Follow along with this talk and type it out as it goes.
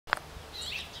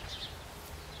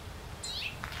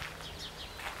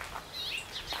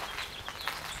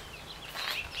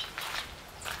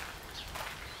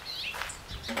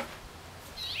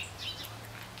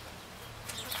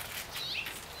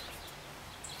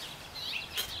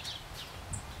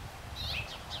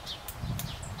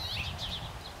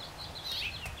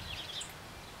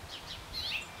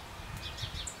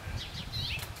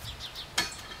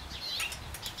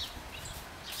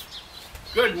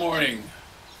Good morning.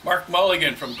 Mark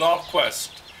Mulligan from Golf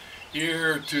Quest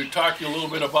here to talk to you a little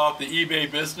bit about the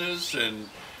eBay business and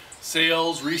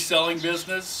sales, reselling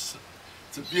business.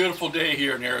 It's a beautiful day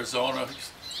here in Arizona.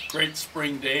 Great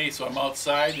spring day, so I'm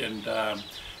outside and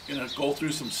going to go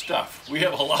through some stuff. We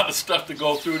have a lot of stuff to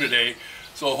go through today,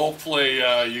 so hopefully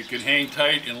you can hang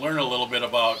tight and learn a little bit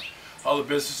about how the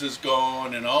business is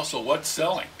going and also what's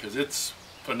selling, because it's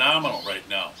phenomenal right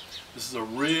now. This is a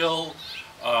real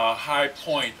high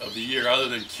point of the year, other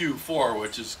than Q4,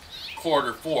 which is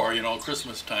quarter four, you know,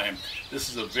 Christmas time. This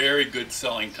is a very good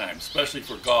selling time, especially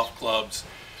for golf clubs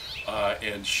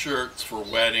and shirts for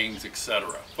weddings,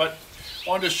 etc. But I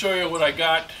wanted to show you what I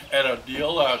got at a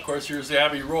deal. Of course, here's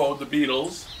Abbey Road, the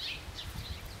Beatles.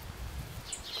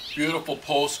 Beautiful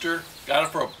poster. Got it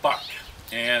for $1.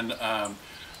 And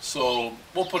so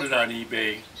we'll put it on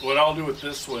eBay. What I'll do with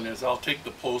this one is I'll take the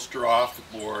poster off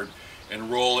the board and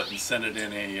roll it and send it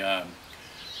in a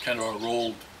kind of a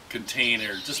rolled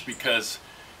container, just because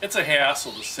it's a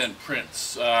hassle to send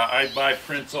prints. I buy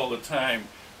prints all the time,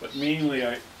 but mainly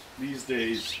these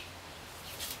days,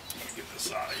 let me get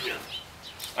this out of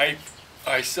here.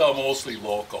 I sell mostly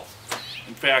local.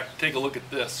 In fact, take a look at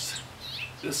this.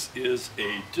 This is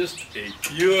just a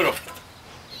beautiful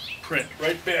print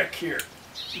right back here.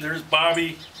 There's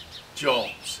Bobby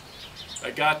Jones. I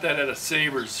got that at a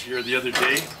Savers here the other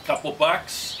day, a couple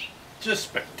bucks, just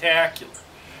spectacular.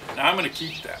 Now I'm going to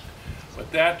keep that,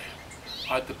 but that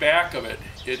at the back of it,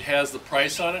 it has the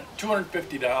price on it.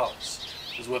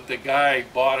 $250 is what the guy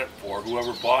bought it for,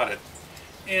 whoever bought it.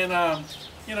 And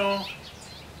you know,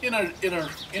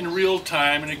 in real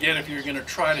time, and again, if you're going to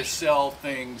try to sell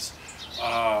things,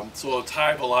 so it's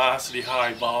high velocity,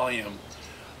 high volume,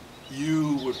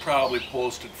 you would probably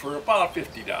post it for about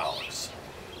 $50.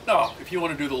 Now, if you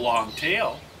want to do the long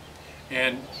tail,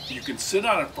 and you can sit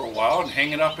on it for a while and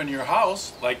hang it up in your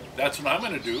house, like that's what I'm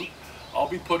going to do. I'll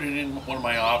be putting it in one of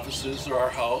my offices or our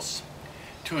house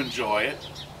to enjoy it,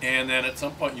 and then at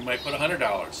some point you might put $100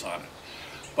 on it.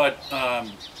 But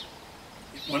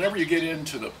whenever you get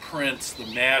into the prints, the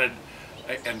matted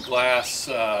and glass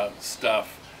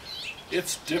stuff,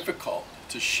 it's difficult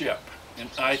to ship.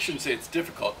 And I shouldn't say it's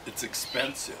difficult, it's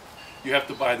expensive. You have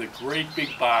to buy the great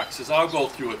big boxes. I'll go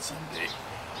through it someday.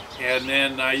 And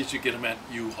then I usually get them at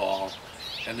U-Haul,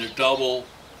 and they're double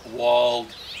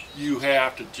walled. You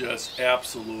have to just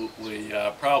absolutely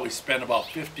probably spend about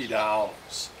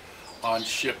 $50 on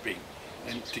shipping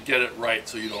and to get it right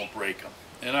so you don't break them.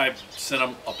 And I sent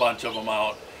them a bunch of them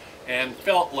out and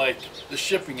felt like the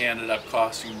shipping ended up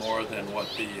costing more than what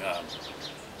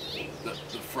the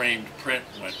framed print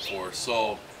went for.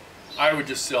 So I would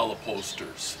just sell the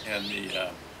posters and the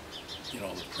you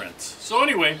know, the prints. So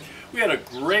anyway, we had a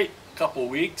great couple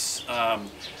weeks.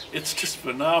 It's just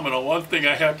phenomenal. One thing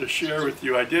I have to share with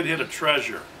you, I did hit a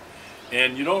treasure,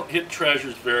 and you don't hit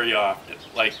treasures very often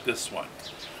like this one.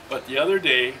 But the other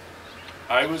day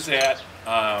I was at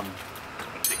I'm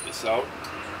gonna take this out.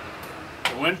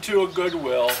 I went to a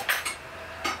Goodwill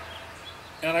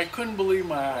and I couldn't believe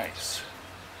my eyes.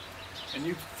 And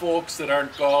you folks that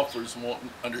aren't golfers won't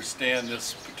understand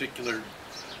this particular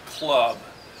club,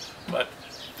 but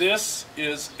this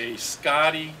is a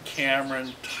Scotty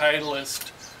Cameron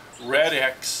Titleist Red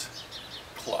X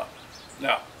club.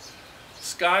 Now,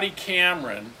 Scotty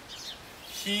Cameron,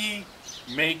 he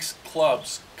makes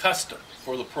clubs custom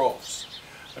for the pros.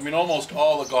 I mean, almost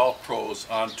all the golf pros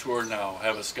on tour now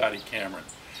have a Scotty Cameron.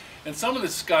 And some of the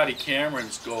Scotty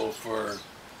Camerons go for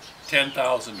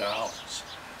 $10,000.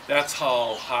 That's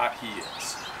how hot he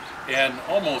is. And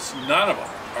almost none of them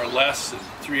are less than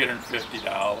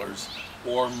 $350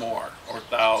 or more, or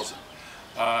 $1,000.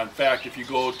 In fact, if you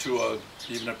go to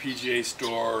even a PGA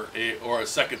store or a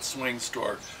second swing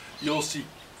store, you'll see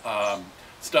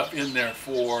stuff in there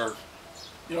for,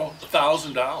 you know,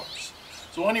 $1,000.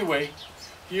 So anyway,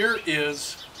 here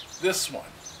is this one.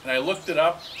 And I looked it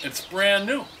up, it's brand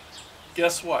new.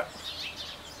 Guess what?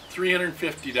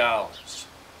 $350,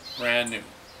 brand new.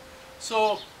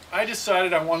 So I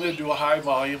decided I wanted to do a high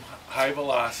volume, high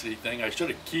velocity thing. I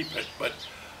should have kept it, but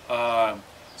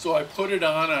so I put it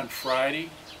on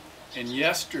Friday, and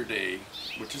yesterday,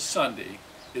 which is Sunday,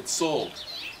 it sold.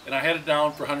 And I had it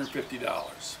down for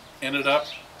 $150. Ended up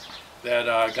that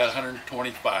I got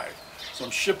 $125. So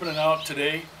I'm shipping it out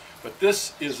today, but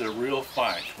this is a real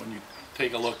find when you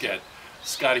take a look at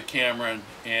Scotty Cameron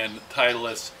and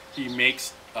Titleist. He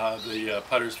makes the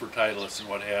putters for Titleist and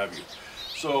what have you.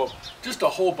 So just a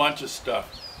whole bunch of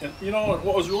stuff. And you know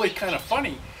what was really kind of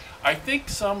funny, I think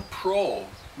some pro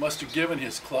must have given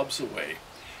his clubs away,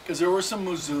 because there were some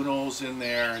Mizunos in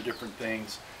there and different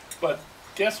things. But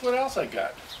guess what else I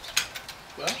got?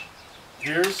 Well,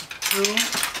 here's 2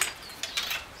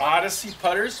 Odyssey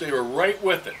putters. They were right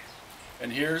with it.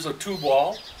 And here's a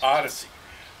 2-ball Odyssey.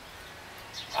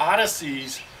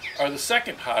 Odysseys are the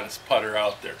second hottest putter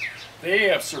out there. They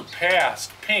have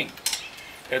surpassed Ping.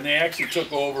 And they actually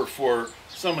took over for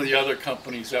some of the other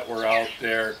companies that were out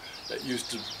there that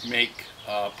used to make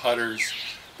putters.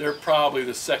 They're probably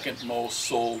the second most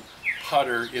sold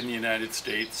putter in the United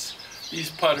States.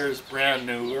 These putters, brand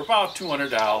new, are about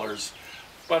 $200.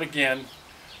 But again,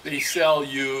 they sell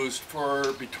used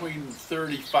for between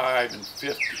 $35 and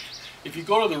 $50. If you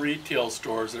go to the retail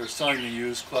stores that are selling the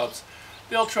used clubs,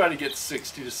 they'll try to get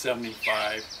 $60 to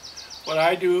 $75. What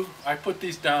I do, I put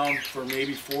these down for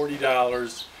maybe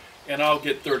 $40, and I'll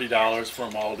get $30 for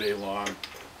them all day long.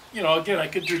 You know, again, I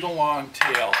could do the long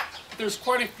tail. But there's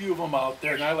quite a few of them out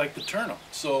there, and I like to turn them.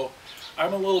 So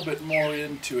I'm a little bit more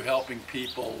into helping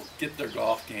people get their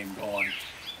golf game going,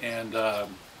 and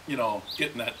you know,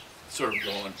 getting that sort of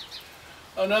going.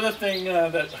 Another thing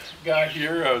that got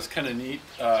here was kind of neat.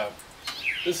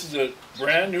 This is a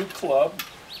brand new club.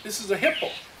 This is a Hippo.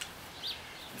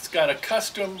 It's got a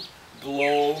custom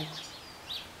glow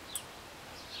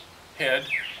head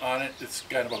on it. It's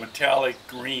kind of a metallic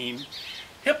green.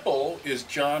 Hippo is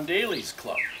John Daly's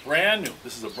club. Brand new.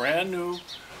 This is a brand new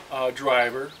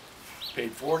driver.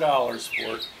 Paid $4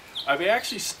 for it. I've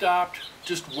actually stopped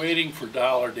just waiting for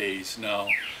dollar days now,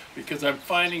 because I'm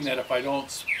finding that if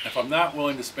I'm not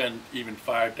willing to spend even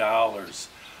 $5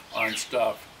 on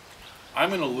stuff, I'm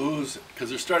going to lose it, because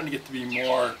there's starting to get to be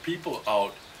more people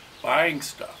out buying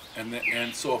stuff.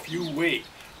 And so if you wait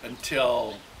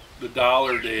until the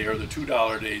dollar day or the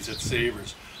 $2 days at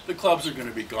Savers, the clubs are going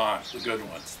to be gone, the good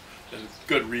ones, the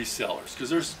good resellers, because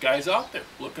there's guys out there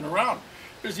looking around.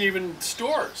 There's even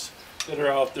stores that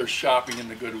are out there shopping in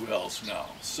the Goodwills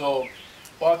now. So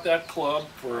bought that club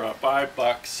for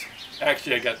 $5.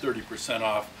 Actually, I got 30%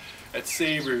 off. At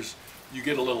Savers, you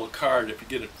get a little card. If you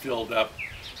get it filled up,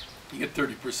 you get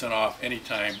 30% off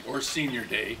anytime, or Senior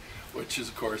Day, which is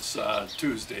of course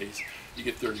Tuesdays, you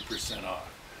get 30%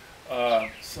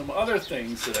 off. Some other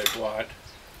things that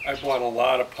I bought a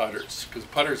lot of putters, because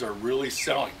putters are really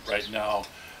selling right now.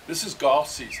 This is golf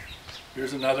season.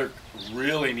 Here's another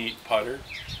really neat putter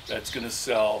that's going to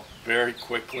sell very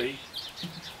quickly.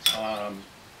 I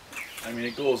mean,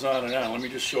 it goes on and on. Let me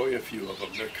just show you a few of them.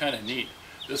 They're kind of neat.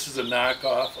 This is a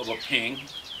knockoff of a Ping,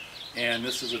 and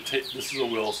this is a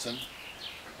Wilson.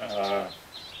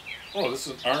 Oh, this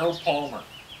is Arnold Palmer,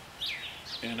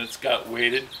 and it's got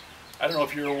weighted. I don't know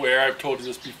if you're aware, I've told you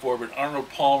this before, but Arnold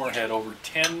Palmer had over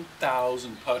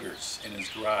 10,000 putters in his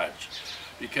garage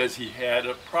because he had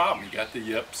a problem. He got the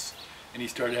yips, and he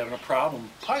started having a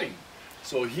problem putting.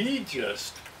 So he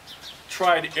just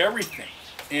tried everything,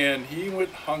 and he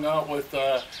hung out with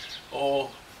the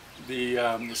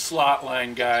slot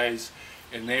line guys,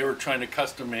 and they were trying to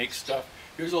custom make stuff.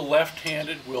 Here's a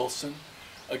left-handed Wilson.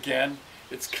 Again,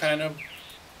 it's kind of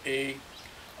a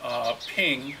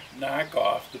Ping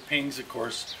knockoff. The Pings, of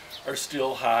course, are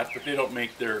still hot, but they don't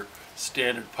make their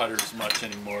standard putters much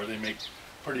anymore. They make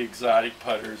pretty exotic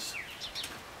putters.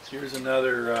 Here's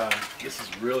another, this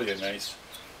is really a nice,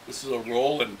 this is a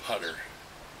Roland putter.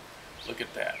 Look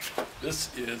at that.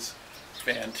 This is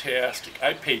fantastic.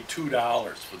 I paid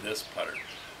 $2 for this putter.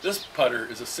 This putter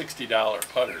is a $60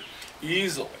 putter,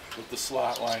 easily, with the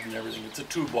slot line and everything. It's a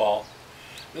 2-ball.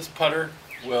 This putter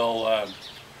will,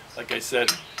 like I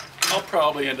said, I'll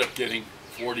probably end up getting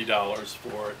 $40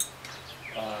 for it.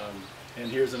 And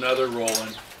here's another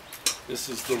Roland. This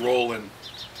is the Roland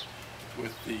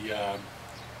with the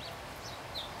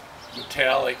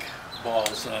metallic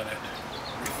balls on it,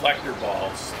 reflector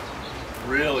balls.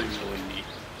 Really, really neat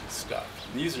stuff.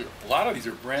 And these are, a lot of these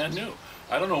are brand new.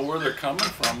 I don't know where they're coming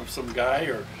from, if some guy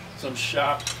or some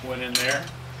shop went in there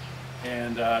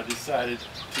and decided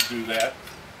to do that.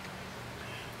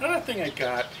 Another thing I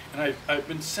got, and I've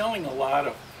been selling a lot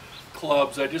of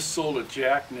clubs. I just sold a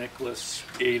Jack Nicklaus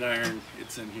 8-iron.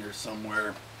 It's in here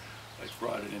somewhere. I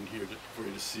brought it in here for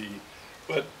you to see.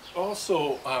 But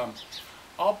also,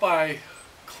 I'll buy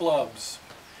clubs,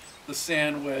 the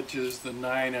sand wedges, the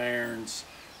 9-irons,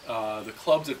 the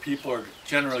clubs that people are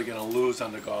generally going to lose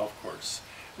on the golf course.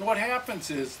 And what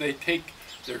happens is they take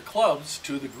their clubs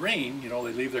to the green. You know,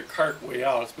 they leave their cart way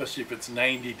out, especially if it's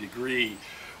 90 degree,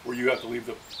 where you have to leave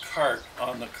the cart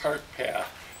on the cart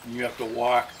path and you have to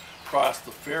walk across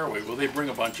the fairway. Well, they bring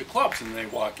a bunch of clubs and they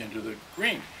walk into the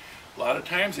green. A lot of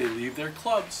times they leave their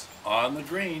clubs on the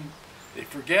green, they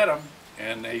forget them,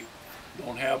 and they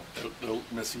don't have, they're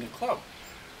missing a club.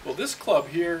 Well, this club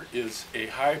here is a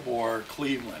high bore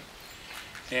Cleveland,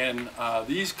 And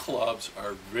these clubs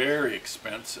are very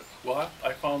expensive. Well,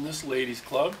 I found this ladies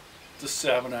club. It's a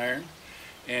 7-iron,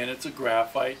 and it's a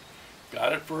graphite.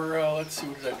 Got it for, let's see,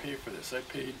 what did I pay for this? I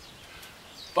paid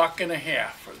 $1.50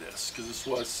 for this, because this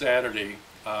was Saturday.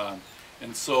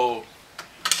 And so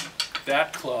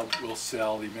that club will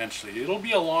sell eventually. It'll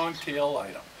be a long tail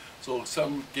item. So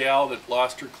some gal that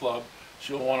lost her club,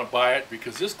 she'll want to buy it,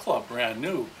 because this club, brand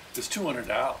new, is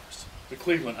 $200. The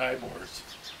Cleveland Highboards.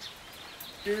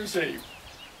 Here's a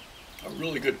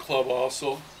really good club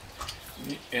also,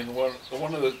 and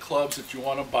one of the clubs that you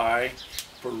want to buy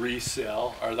for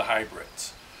resale are the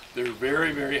hybrids. They're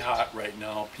very, very hot right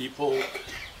now. People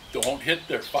don't hit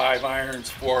their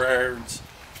 5-irons, 4-irons,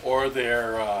 or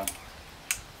their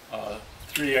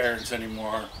 3-irons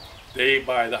anymore. They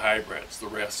buy the hybrids, the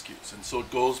rescues, and so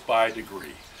it goes by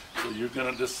degree. So you're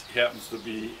gonna, this happens to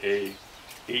be a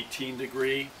 18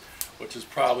 degree, which is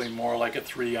probably more like a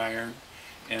 3-iron.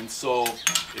 And so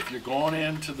if you're going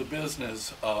into the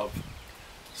business of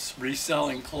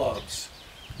reselling clubs,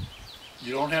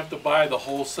 you don't have to buy the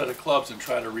whole set of clubs and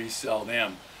try to resell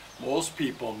them. Most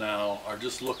people now are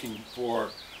just looking for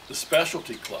the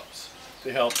specialty clubs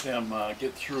to help them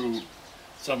get through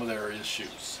some of their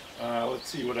issues. Let's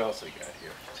see what else I got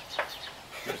here.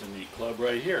 There's a neat club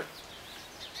right here.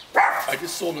 I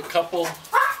just sold a couple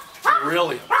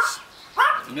berylliums.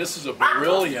 And this is a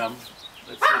beryllium.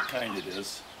 Let's see what kind it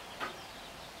is.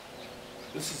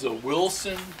 This is a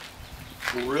Wilson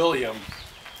beryllium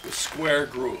with square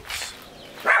grooves.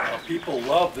 Now, people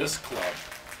love this club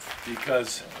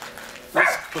because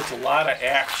this puts a lot of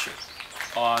action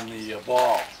on the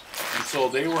ball. And so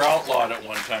they were outlawed at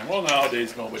one time. Well,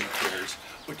 nowadays nobody cares.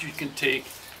 But you can take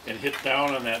and hit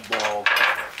down on that ball,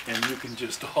 and you can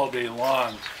just all day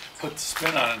long put the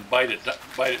spin on it and bite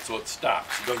it so it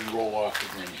stops. It doesn't roll off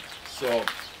the green. So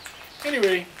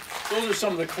anyway, those are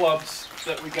some of the clubs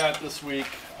that we got this week.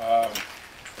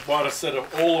 Bought a set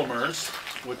of Olimers,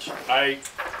 which I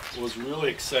was really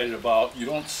excited about. You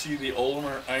don't see the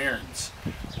Olimer irons.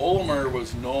 Olimer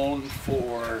was known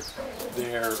for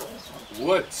their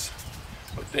woods,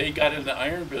 but they got in the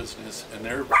iron business, and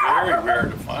they're very rare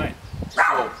to find.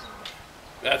 So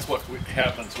that's what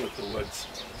happens with the woods.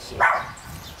 So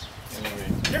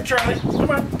anyway, here, Charlie,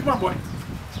 come on, boy.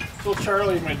 So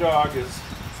Charlie, my dog, is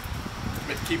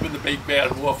keeping the big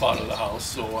bad wolf out of the house,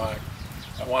 so I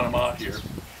want him out here.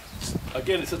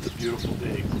 Again, it's such a beautiful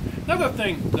day. Another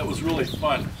thing that was really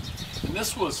fun, and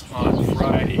this was on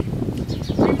Friday,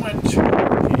 we went to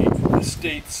the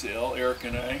estate sale, Eric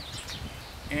and I,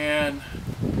 and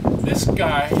this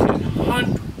guy had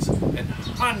hundreds and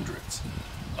hundreds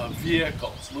of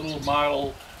vehicles, little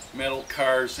model metal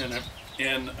cars in it.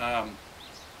 And of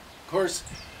course,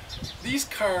 these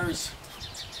cars,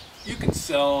 you can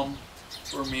sell them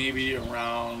for maybe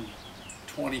around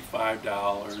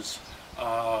 $25,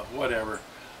 whatever.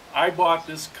 I bought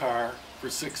this car for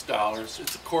 $6.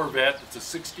 It's a Corvette. It's a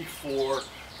 '64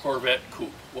 Corvette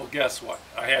coupe. Well, guess what?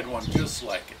 I had one just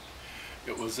like it.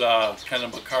 It was kind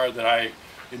of a car that I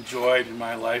enjoyed in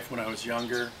my life when I was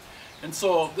younger. And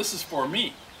so this is for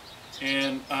me.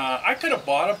 And I could have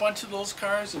bought a bunch of those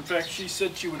cars. In fact, she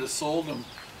said she would have sold them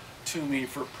to me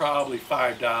for probably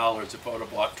 $5 if I would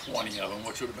have bought 20 of them,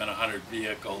 which would have been 100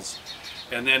 vehicles.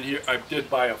 And then here I did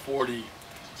buy a 40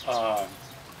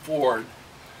 Ford,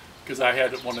 because I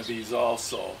had one of these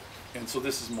also. And so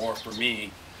this is more for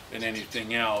me than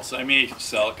anything else. I may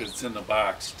sell it because it's in the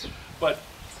box. But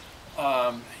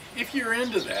if you're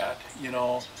into that, you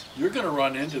know, you're going to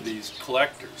run into these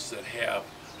collectors that have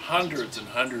hundreds and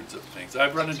hundreds of things.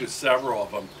 I've run into several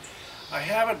of them. I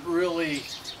haven't really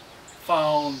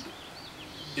found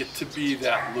it to be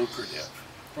that lucrative.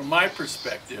 From my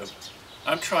perspective,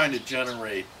 I'm trying to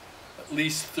generate at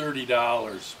least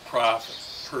 $30 profit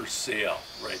per sale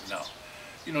right now.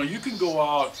 You know, you can go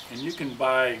out and you can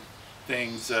buy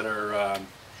things that are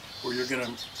where you're going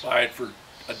to buy it for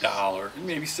 $1 and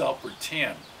maybe sell for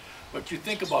 10. But you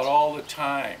think about all the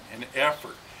time and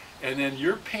effort, and then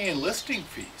you're paying listing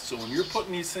fees. So when you're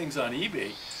putting these things on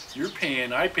eBay, you're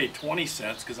paying, I pay 20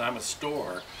 cents because I'm a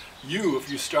store. You,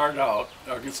 if you start out,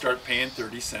 are going to start paying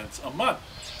 30 cents a month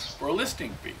for a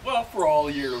listing fee. Well, for all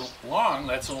year long,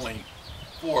 that's only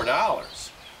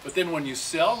 $4. But then when you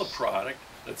sell the product,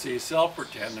 let's say you sell for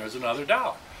 10, there's another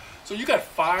 $1. So you got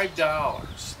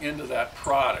 $5 into that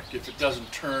product if it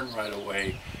doesn't turn right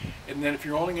away. And then if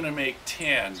you're only going to make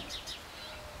 10,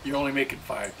 you're only making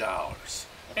 $5.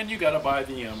 And you got to buy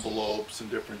the envelopes and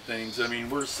different things. I mean,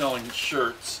 we're selling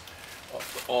shirts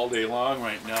all day long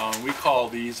right now, and we call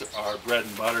these our bread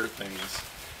and butter things.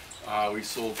 We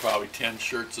sold probably 10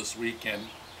 shirts this weekend.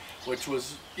 which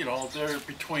was, you know, they're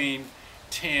between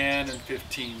 $10 and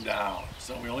 $15.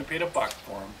 So we only paid $1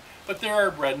 for them, but they're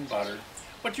our bread and butter.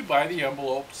 But you buy the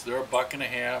envelopes, they're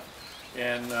 $1.50,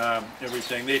 and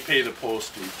everything. They pay the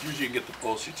postage. Usually you can get the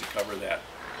postage to cover that.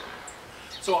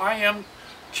 So I am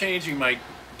changing my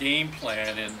game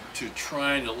plan into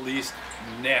trying to at least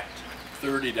net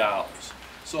 $30.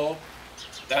 So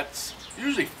that's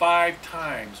usually 5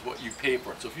 times what you pay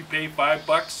for it. So if you pay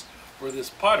 $5 for this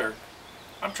putter,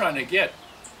 I'm trying to get,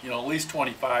 you know, at least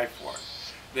 25 for it.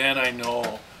 Then I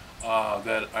know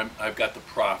that I've got the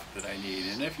profit that I need.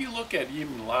 And if you look at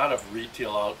even a lot of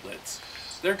retail outlets,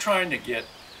 they're trying to get,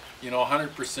 you know, 100%,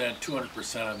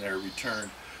 200% on their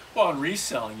return. Well, in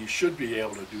reselling, you should be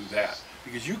able to do that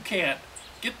because you can't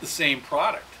get the same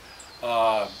product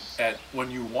when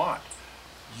you want.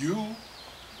 You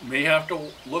may have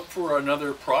to look for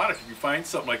another product. If you find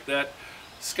something like that,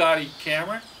 Scotty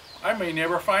Cameron, I may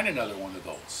never find another one of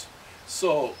those.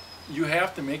 So you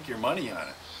have to make your money on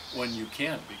it when you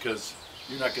can, because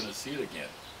you're not going to see it again.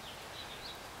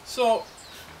 So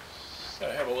I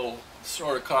have a little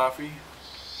snort of coffee.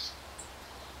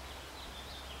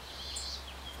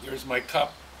 There's my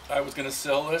cup. I was going to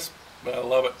sell this, but I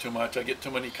love it too much. I get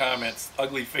too many comments.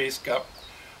 Ugly face cup.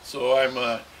 So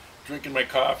I'm drinking my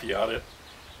coffee out of it,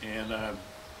 and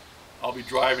I'll be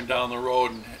driving down the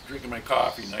road and drinking my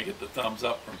coffee, and I get the thumbs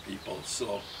up from people.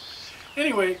 So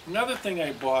anyway, another thing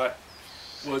I bought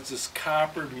was this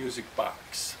copper music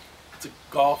box. It's a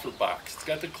golfer box. It's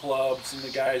got the clubs and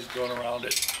the guys going around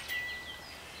it.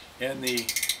 And the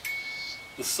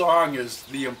song is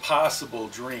The Impossible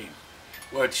Dream,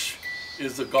 which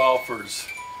is the golfer's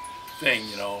thing,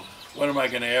 you know. When am I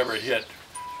going to ever hit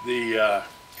the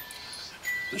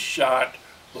shot,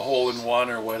 the hole-in-one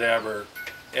or whatever?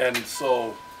 And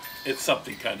so it's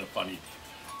something kind of funny.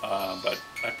 But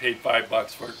I paid $5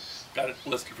 for it. Got it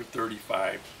listed for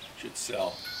 $35. Should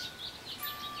sell.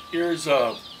 Here's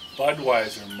a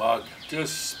Budweiser mug,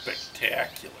 just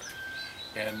spectacular.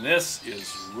 And this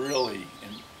is really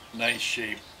in nice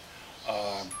shape.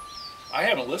 I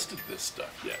haven't listed this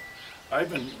stuff yet.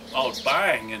 I've been out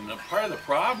buying, and part of the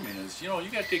problem is, you know, you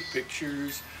got to take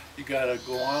pictures, you got to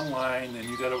go online, and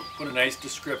you got to put a nice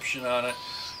description on it.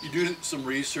 You do some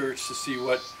research to see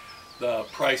what the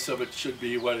price of it should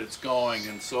be, what it's going,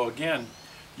 and so again,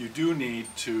 you do need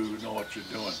to know what you're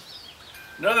doing.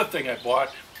 Another thing I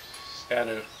bought at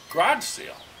a garage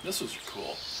sale, this was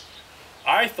cool.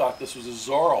 I thought this was a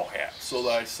Zorro hat, so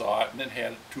that I saw it and then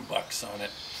had $2 on it.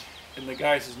 And the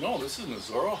guy says, no, this isn't a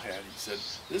Zorro hat. He said,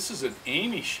 this is an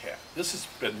Amish hat. This has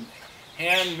been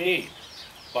handmade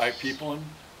by people in,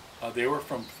 they were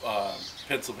from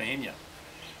Pennsylvania.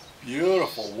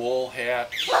 Beautiful wool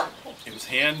hat. It was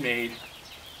handmade.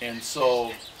 And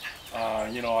so,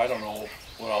 you know, I don't know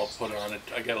what I'll put on it.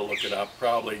 I got to look it up.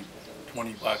 Probably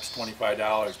 $20,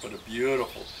 $25, but a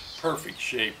beautiful, perfect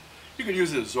shape. You could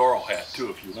use it as a Zorro hat too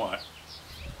if you want.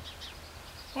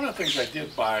 One of the things I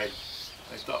did buy,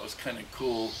 I thought was kind of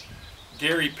cool,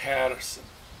 Gary Patterson.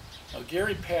 Now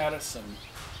Gary Patterson,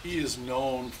 he is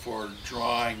known for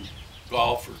drawing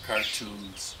golfer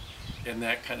cartoons and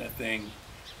that kind of thing.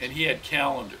 And he had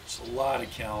calendars, a lot of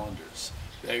calendars,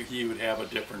 that he would have a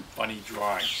different funny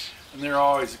drawing. And they're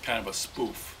always kind of a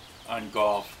spoof on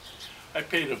golf. I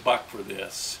paid $1 for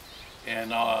this,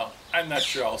 and I'm not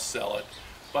sure I'll sell it.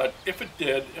 But if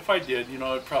I did, you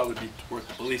know, it'd probably be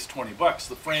worth at least $20.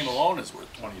 The frame alone is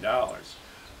worth $20.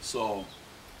 So,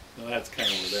 you know, that's kind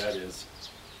of where that is.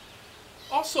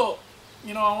 Also,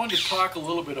 you know, I wanted to talk a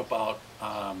little bit about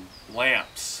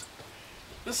lamps.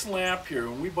 This lamp here,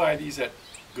 when we buy these at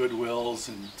Goodwills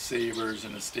and Savers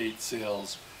and estate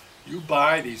sales, you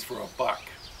buy these for $1.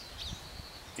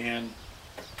 And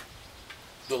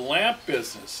the lamp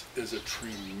business is a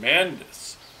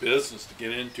tremendous business to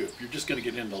get into if you're just going to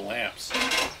get into lamps,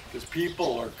 because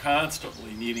people are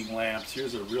constantly needing lamps.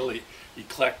 Here's a really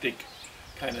eclectic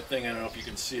kind of thing. I don't know if you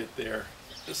can see it there.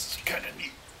 This is kind of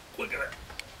neat. Look at it.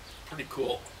 Pretty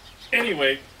cool.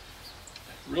 Anyway,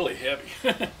 really heavy.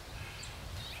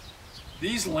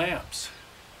 These lamps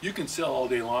you can sell all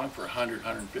day long for $100,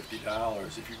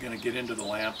 $150 if you're going to get into the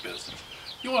lamp business.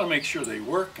 You want to make sure they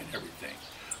work and everything,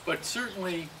 but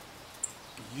certainly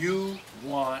you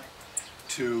want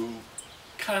to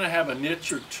kind of have a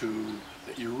niche or two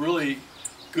that you're really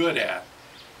good at,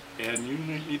 and you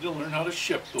need to learn how to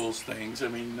ship those things. I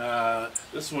mean,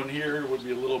 this one here would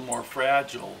be a little more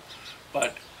fragile,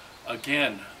 but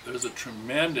again, there's a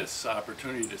tremendous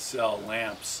opportunity to sell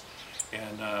lamps,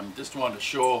 and just wanted to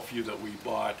show a few that we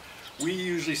bought. We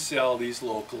usually sell these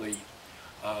locally.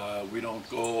 We don't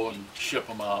go and ship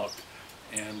them out,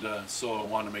 and so I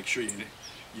want to make sure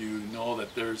you know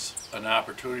that there's an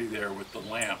opportunity there with the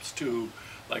lamps too.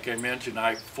 Like I mentioned,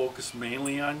 I focus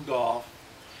mainly on golf,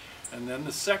 and then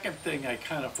the second thing I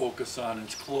kind of focus on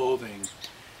is clothing,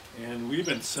 and we've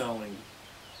been selling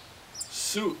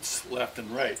suits left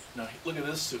and right. Now look at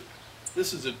this suit.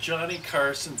 This is a Johnny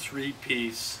Carson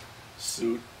 3-piece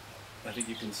suit. I think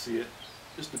you can see it.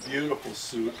 Just a beautiful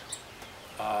suit.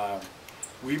 I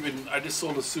just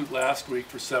sold a suit last week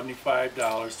for $75,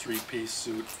 3-piece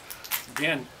suit.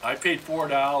 Again, I paid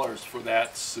 $4 for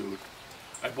that suit.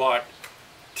 I bought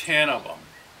 10 of them,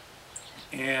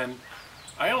 and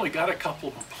I only got a couple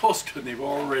of them posted and they've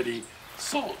already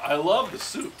sold. I love the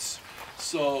suits,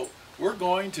 so we're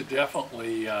going to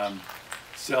definitely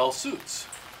sell suits.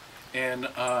 And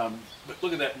but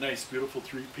look at that nice, beautiful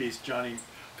 3-piece Johnny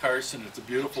Carson. It's a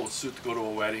beautiful suit to go to a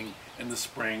wedding in the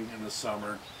spring, in the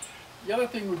summer. The other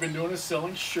thing we've been doing is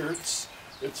selling shirts.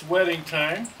 It's wedding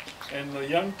time, and the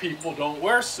young people don't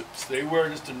wear suits. They wear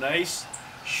just a nice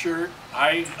shirt.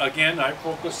 Again, I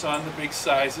focus on the big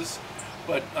sizes,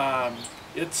 but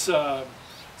it's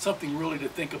something really to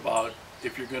think about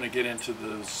if you're going to get into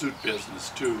the suit business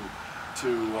too,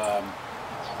 to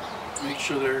make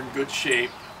sure they're in good shape,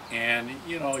 and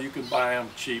you know, you can buy them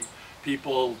cheap.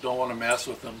 People don't want to mess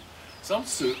with them. Some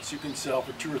suits you can sell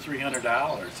for $200 or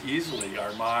 $300 easily.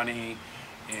 Armani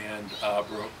and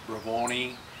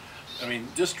Bravoni. I mean,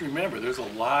 just remember, there's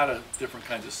a lot of different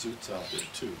kinds of suits out there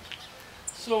too.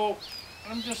 So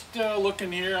I'm just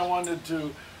looking here. I wanted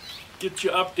to get you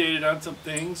updated on some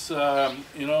things.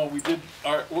 You know, we're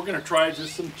going to try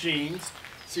just some jeans,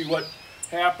 see what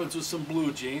happens with some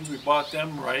blue jeans. We bought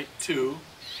them right too,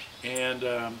 and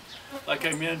like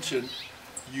I mentioned,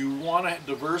 you want to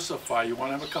diversify. You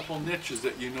want to have a couple niches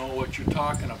that you know what you're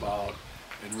talking about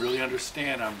and really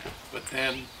understand them, but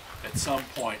then at some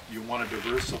point you want to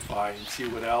diversify and see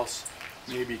what else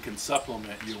maybe can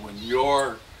supplement you when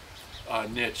your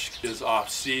niche is off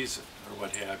season or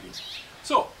what have you.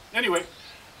 So anyway,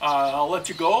 I'll let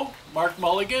you go. Mark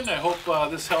Mulligan, I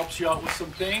hope this helps you out with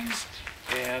some things,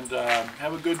 and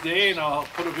have a good day, and I'll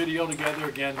put a video together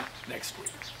again next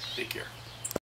week. Take care.